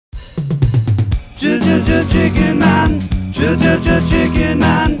Chicken Man, Chicken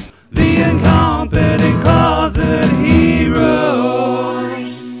Man, the incompetent closet hero.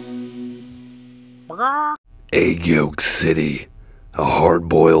 Egg Yolk City, a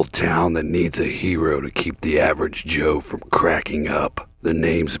hard-boiled town that needs a hero to keep the average Joe from cracking up. The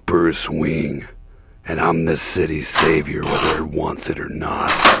name's Bruce Wing, and I'm this city's savior whether it wants it or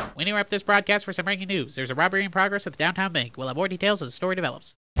not. We interrupt this broadcast for some breaking news. There's a robbery in progress at the downtown bank. We'll have more details as the story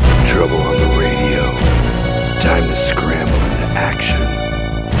develops. Trouble on the radio. Time to scramble into action.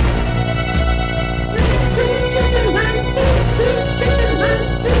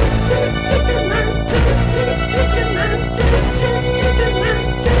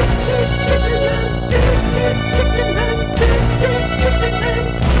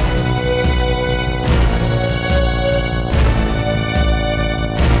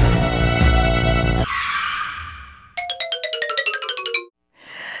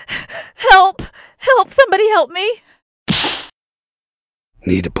 Help! Somebody help me!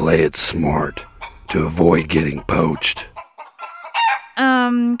 Need to play it smart to avoid getting poached.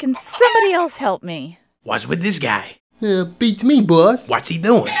 Can somebody else help me? What's with this guy? Beats me, boss. What's he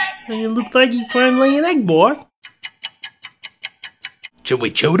doing? It looks like he's trying to lay an egg, boss. Should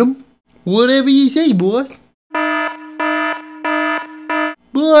we shoot him? Whatever you say, boss.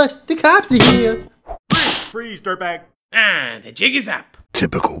 Boss, the cops are here. Freeze, dirtbag. The jig is up.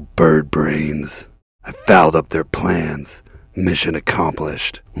 Typical bird brains. I fouled up their plans. Mission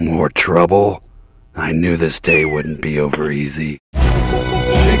accomplished. More trouble? I knew this day wouldn't be over easy.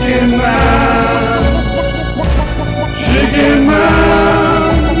 Chicken Man, Chicken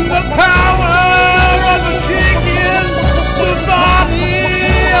Man, the power of a chicken, the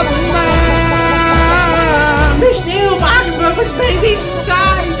body of a man. There's new Mockingbirds babies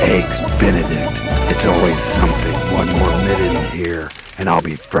inside. Eggs Benedict. It's always something. One more minute in here, and I'll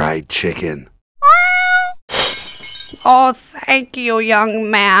be fried chicken. Oh, thank you, young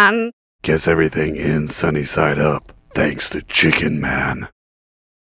man. Guess everything ends sunny side up, thanks to Chicken Man.